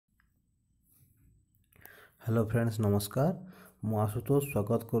Hello friends नमस्कार मु आशुतोष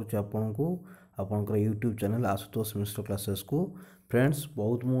स्वागत करुच्ची आपणकर यूट्यूब चैनल आशुतोष मिश्र क्लासेस को फ्रेंड्स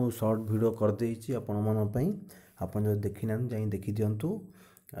बहुत मु शॉर्ट वीडियो कर देइछि आपण मन पई आपण जो देखि ना जाई देखि दियंतु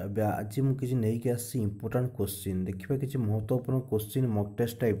आज मु किछि नै के आसी इंपोर्टेंट क्वेश्चन देखिबा किछि महत्वपूर्ण क्वेश्चन मॉक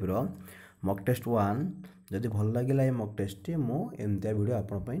टेस्ट टाइप रो मॉक टेस्ट 1 जदि भल लागिला ए मॉक टेस्ट मु एंतिया वीडियो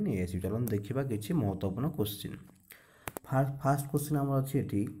आपण पई नै आसी चलन देखिबा किछि महत्वपूर्ण क्वेश्चन फर्स्ट क्वेश्चन हमर अछि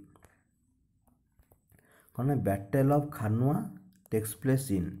एठी कौन battle of Khanua takes place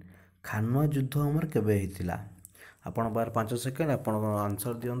in Khanua युद्ध हमर केबे हिथिला आपण बार 5 सेकंड आपण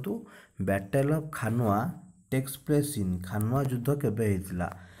answer दियंतु battle of Khanua takes place in Khanua युद्ध केबे हिथिला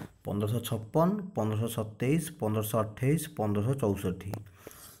 1556 1527 1528 1564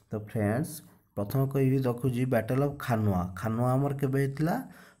 तो फ्रेंड्स प्रथम कहि देखु जी बैटल ऑफ खानुआ खानुआ हमर केबे हिथिला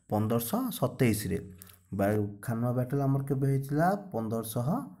 1527 रे खानुआ बैटल हमर केबे हिथिला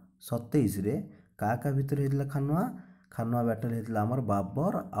 1527 रे का भितर हेतला खानुआ खानुआ बैटल हेतला हमर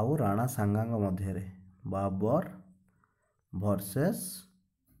बाबर आउ राणा सांगा मध्य रे बाबर वर्सेस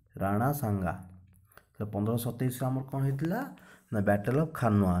राणा सांगा तो 1527 हमर कोन हेतला ना बैटल ऑफ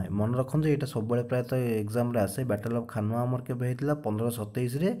खानुआ मन रखन जे एटा सब बेले प्राय तो एग्जाम रे आसे बैटल ऑफ खानुआ हमर के हेतला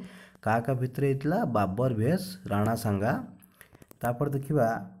 1527 रे का भितर हेतला बाबर भेस राणा सांगा तापर देखिबा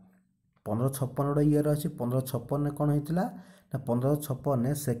 1556 रो ईयर अछि 1556 ने कोन हेतला 1556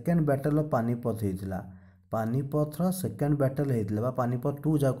 ने second battle of Panipat हेतला Panipat row second battle हेतला बा पानीपत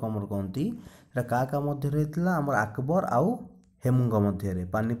 2 जा हमर कोंती एटा का मध्य हेतला हमर अकबर आउ हेमुंग मध्य रे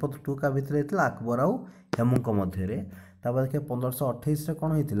पानीपत 2 का भितर हेतला अकबर आउ हेमुंग मध्य रे तापर देखे 1528 रे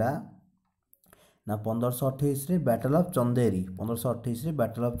कोन हेतला ना 1528 रे बैटल ऑफ चंदेरी 1528 रे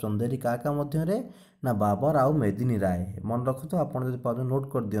बैटल ऑफ चंदेरी का मध्य रे ना बाबर आउ मेदिनी राय मन रखतो आपण जदि पादो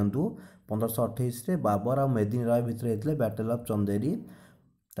नोट कर दियंतु 1528 रे बाबर आउ मेदिनी राय भितर हेतले बैटल ऑफ चंदेरी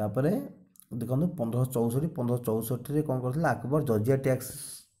तापरे देखंतु 1564 रे कोन करथले अकबर जॉर्जिया टैक्स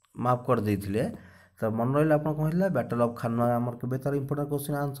माफ कर देथिले त मन रहिला आपण कहला बैटल ऑफ खानुआ हमर के बेतर इंपोर्टेंट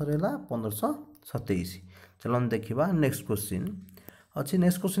क्वेश्चन आंसर हैला 1527 चलन देखिबा नेक्स्ट क्वेश्चन अच्छी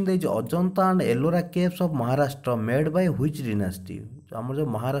next question they Ajanta and Ellora caves of Maharashtra made by which dynasty हमर जो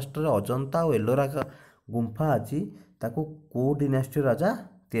महाराष्ट्र रे अजंता और एलोरा का गुंफा अछि ताको को डायनेस्टी राजा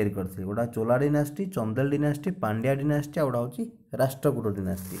तैयार करथिले गोटा चोला dynasty Chandel dynasty Pandya dynasty आउडा होची राष्ट्रकूट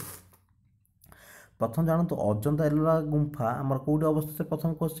डायनेस्टी प्रथम जानू तो अजंता एलोरा गुंफा हमर कोडी अवस्थित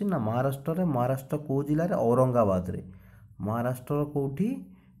प्रथम क्वेश्चन ना महाराष्ट्र को जिल्ला रे औरंगाबाद रे महाराष्ट्र कोठी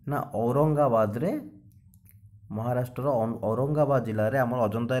ना औरंगाबाद रे महाराष्ट्र औरंगाबाद जिले में आम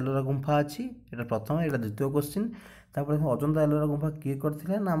अजंता एलोरा गुंफा अच्छी एटा प्रथम एटा द्वितीय क्वेश्चन तापर अजंता एलोरा गुंफा किए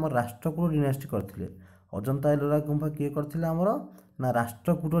करथिले ना आम राष्ट्रकूट डायनेस्टी करथिले अजंता एलोरा गुंफा किए करथिले आमर ना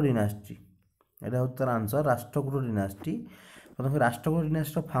राष्ट्रकूट डायनेस्टी एटा होतार आंसर राष्ट्रकूट डायनेस्टी प्रथम राष्ट्रकूट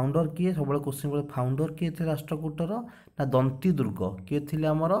डायनेस्टी फाउंडर किए सब क्वेश्चन बोले फाउंडर किए थे राष्ट्रकूटर ना दंती दुर्ग किए थिले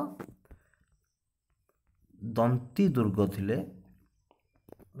आमर दंती दुर्ग थिले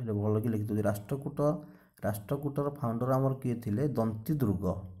एटा भलो कि लिखि दो राष्ट्रकूटर फाउंडर आमर किए थिले दंती दुर्ग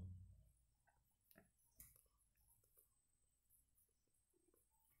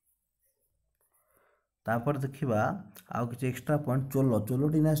तापर देखिबा आउ किछ एक्स्ट्रा पॉइंट चोलो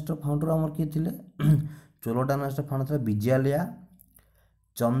डायनेस्टी फाउंडर आमर किए थिले चोलो डायनेस्टी फाउंडर थिले विजयालया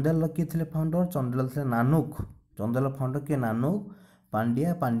चंदेल किए थिले फाउंडर चंदेल थिले नानुक चंदेल फाउंडर किए नानुक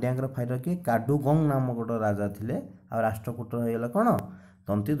पांड्या फाइटर किए काडुगंग नाम गोटे राजा थिले आ राष्ट्रकूटर हेला कोन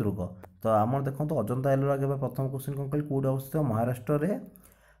दंती दुर्ग तो आमर देखो तो अजंता एलोरा के प्रथम क्वेश्चन कौन कहली कौट अवस्थित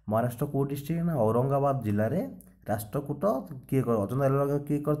महाराष्ट्र कौ डिस्ट्रिक्ट ना औरंगाबाद जिले में राष्ट्रकूट किए अजंता एलोरा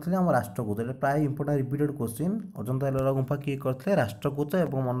किए करथिले हम राष्ट्रकूट ये प्राय important repeated question Ajanta Ellora गुंफा किए करथिले राष्ट्रकूट और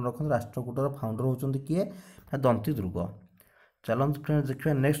मन रखते राष्ट्रकूटर फाउंडर होचंती किए दंती दुर्ग चलते फ्रेंड्स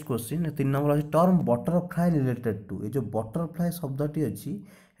देखिए नेक्स्ट क्वेश्चन 3 नंबर अच्छी टर्म बटरफ्लाई रिलेटेड टू ये जो बटरफ्लाई शब्दटी अच्छी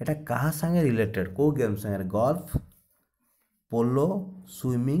एटा कहा संगे रिलेटेड को गेम संगे गोल्फ पोलो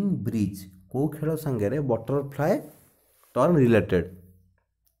स्विमिंग ब्रिज को खेल संगे बटरफ्लाई टर्म रिलेटेड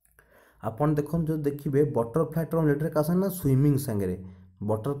आपन देखो जो देखिए बटरफ्लाई टर्म रिलेटेड का संगे ना स्विमिंग संगे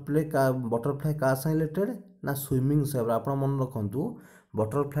बटरफ्लाई का संगे रिलेटेड ना स्विमिंग से आप मन रखु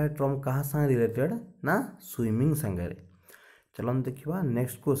बटरफ्लाई टर्म कहा संगे रिलेटेड ना स्विमिंग संगे चलो देखिए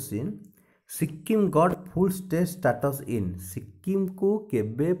next question Sikkim got full state status in Sikkim को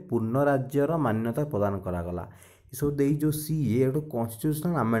केबे पूर्ण राज्यर मान्यता प्रदान करागला सब दे जो सी ए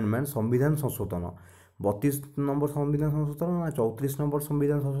कॉन्स्टिट्यूशनल अमेंडमेंट संविधान संशोधन 32 नंबर संविधान संशोधन ना 34 नंबर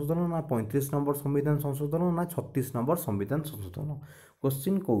संविधान संशोधन ना 35 नंबर संविधान संशोधन ना 36 नंबर संविधान संशोधन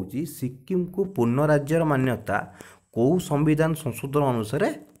क्वेश्चन कहूँ सिक्किम को पूर्ण राज्यर मान्यता कौ संविधान संशोधन अनुसार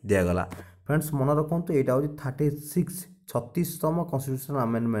दिगला फ्रेंड्स मन रखु यहाँ हूँ 36 36तम कन्स्टिट्यूशनल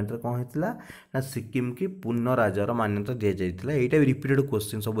आमेंडमेंट कौन होता ना सिक्किम की पूर्ण राज्यर मान्यता दि जाता है। यहाँ भी रिपीटेड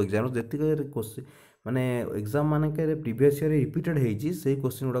क्वेश्चन सब एग्जाम जी क्वेश्चन माने एग्जाम मानक प्रीवियस ईयर रिपीटेड होती से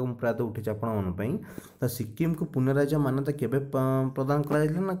क्वेश्चन गुड़ाक प्रायतः उठी आपण तो सिक्किम को पूर्ण राज्य मान्यता केवे प्रदान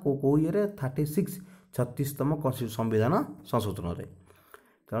करा ना कौ ईयर 36तम संविधान संशोधन में।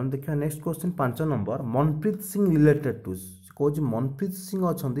 कारण देखिए next question 5 number Manpreet Singh related to कौन मनप्रीत सिंह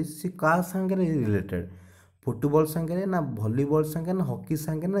अच्छा सी क्या सांगे रिलेटेड फुटबॉल सांगे ना वॉलीबॉल सांगे ना हॉकी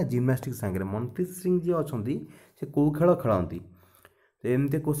सांगे ना जिम्नास्टिक सांगे मनप्रीत सिंह जी अच्छा से कौ खेल खेलती तो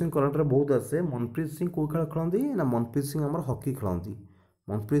एमती क्वेश्चन करंट बहुत आसे मनप्रीत सिंह कौ खेल खेलती ना मनप्रीत सिंह आम हॉकी खेलती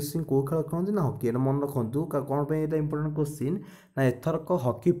मनप्रीत सिंह कौ खेल खेलती ना हॉकी मन रखु कौन पर यहाँ इंपोर्टेंट क्वेश्चन ना एथरक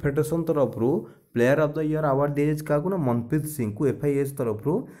हॉकी फेडरेशन तरफ player of the year award दी जाए क्या ना मनप्रीत सिंह को FIS तरफ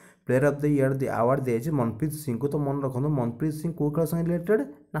player of the year award दी जाए मनप्रीत सिंह को। तो मन रखु मनप्रीत सिंह कौ खेल संगे रिलेटेड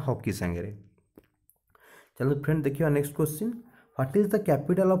ना हॉकी सांगे। चलो फ्रेंड देखिए next question what is the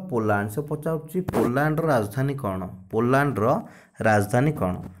capital of Poland से पचार पोलैंड राजधानी कौन पोलैंड राजधानी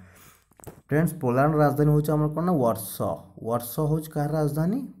कौन फ्रेंड्स पोलैंड राजधानी हूँ आम कौन ना वर्सो वर्सो हूँ कह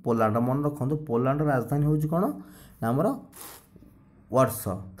राजधानी पोलैंड मन रखु पोलैंड राजधानी हूँ कौन ना आमर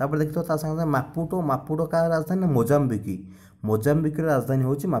वर्सो। तापर देखिए ता संगे मापुटो मापुटो का राजधानी मोजाम्बिकी मोजाम्बिकी राजधानी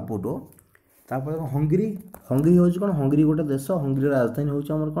हूँ मापुटो। तापर हंगरी हंगरी हूँ कौन हंगरी गोटे देश हंगरी राजधानी हूँ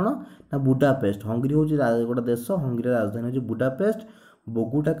आमर कौन ना बुडापेस्ट हंगरी हूँ गोटे देश हंगरी राजधानी हूँ बुडापेस्ट।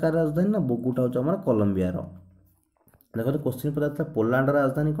 बोगुटा का राजधानी ना बोगुटा हूँ आमर कोलंबिया देखो क्वेश्चन पता पोलैंड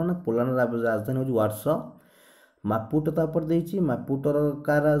राजधानी कौन पोलैंड राजधानी हूँ वार्सो मापुटो तापर देछि मापुटोर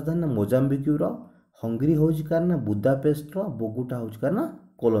का राजधानी ना मोजाम्बिक्यूर हंगरी हूँ कार ना बुदापेस्ट बोगुटा हूँ कार ना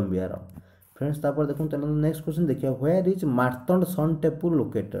कोलंबिया फ्रेंड्स। तापर देखो चलो नेक्स्ट क्वेश्चन देखिए where is Martand sun temple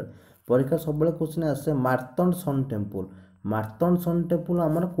located परीक्षा सब क्वेश्चन आसे मार्तंड सन टेम्पल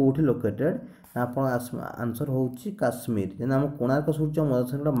आमर कौटी लोकेटेड आप आंसर हूँ काश्मीर जेना आम कोणार्क सूर्य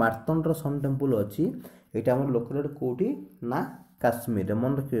मदर मार्तंड सन टेम्पल अच्छी यहाँ आम लोकेटेड कौटी ना काश्मीर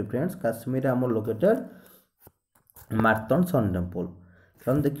मन रखिए फ्रेंड्स काश्मीर आम लोकेटेड मार्तंड सन टेम्पल।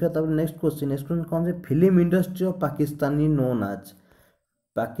 चलो देखिए तब नेक्स्ट क्वेश्चन कौन से film industry of Pakistani known as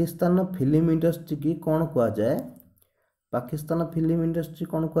Pakistan film industry की कौन कह जाए पाकिस्तान फिल्म इंडस्ट्री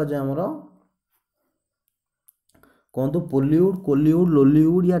कौन कह जाए आमर कहतु बॉलीवुड कॉलीवुड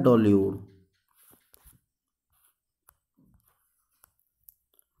लॉलीवुड या डॉलीवुड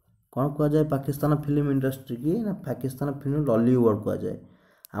कौन कह जाए पाकिस्तान फिल्म इंडस्ट्री की ना पाकिस्तान फिल्म लॉलीवुड कह जाए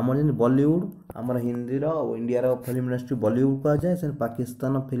आम जमी बॉलीवुड आम Hindi India film industry Bollywood कह जाए से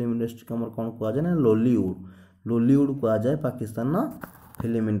पाकिस्तान फिल्म इंडस्ट्री को कौन कह जाए ना लॉलीवुड कह जाए पाकिस्तान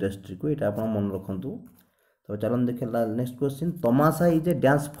फिल्म इंडस्ट्री को यहाँ आप मन रखु। तो चलो देखिए next question Tamasha is a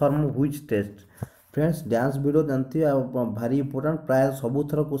dance form which test friends dance video जानते भारी इंपोर्टेंट प्राय सबू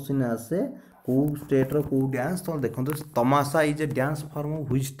थर क्वेश्चन आसे कौ स्टेट रो कौ डांस तो देखो तमाशा is a dance form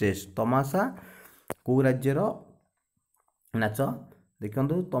which test तमाशा कौ राज्यर नाच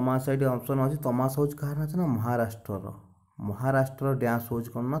देखो तमाशा ये ऑप्शन अच्छी तमाशा हूँ कह नाच ना महाराष्ट्र डांस हूँ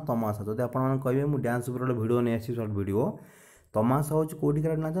कौन ना तमाशा जब आप कहे मुझे डांस गोटे भिड नहीं आसी सर्ट भिड तमाशा हूँ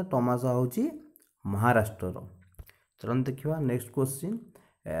कौटिकार नाच तमाशा हूँ महाराष्ट्र। चलो देखिए next question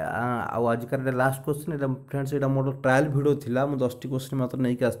आजिकार last question friends यहाँ मोर ट्रायल वीडियो थिला मु 10टी क्वेश्चन मात्र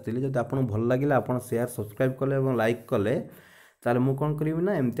नहीं आसती जब आपको भल लगे आप शेयर सब्सक्राइब कले और लाइक कले ताले मु कौन करी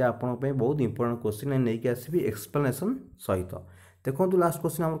ना एमती आपन बहुत इंपोर्टेंट क्वेश्चन नहीं आसबि एक्सप्लेनेशन सहित। देखो लास्ट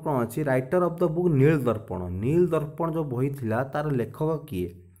क्वेश्चन आम कौन अच्छी राइटर ऑफ द बुक नील दर्पण जो बही थिला तार लेखक किए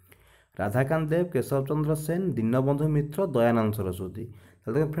राधाकांत देव केशव चंद्र सेन दीनबंधु मित्र दयानंद सरस्वती।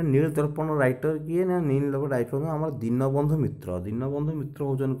 फ्रेंड नील दर्पण राइटर किए ना नील राइटर आम दीनबंधु मित्र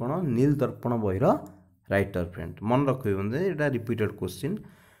हूँ कौन नील दर्पण बहीर राइटर फ्रेंड मन रखिए यहाँ रिपीटेड क्वेश्चन।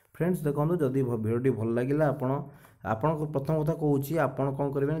 फ्रेंड्स देखो जदि भिडियो भल लगे आपण प्रथम कथा कहूँ आपड़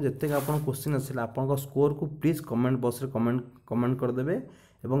कौन करेंगे जिते आप क्वेश्चन आसला आप स्कोर को प्लीज कमेंट बॉक्स कमेंट करदे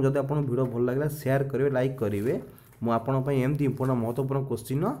और जब आप भिडियो भल लगे शेयर करेंगे लाइक करेंगे मुझे एमती इंपोर्टेंट महत्वपूर्ण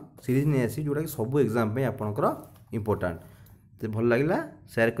क्वेश्चन सीरीज नहीं आसी जोटा कि सब एग्जाम आपंकर इंपोर्टेंट भल लगे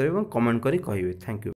शेयर करेंगे कमेंट करी कहे। Thank you.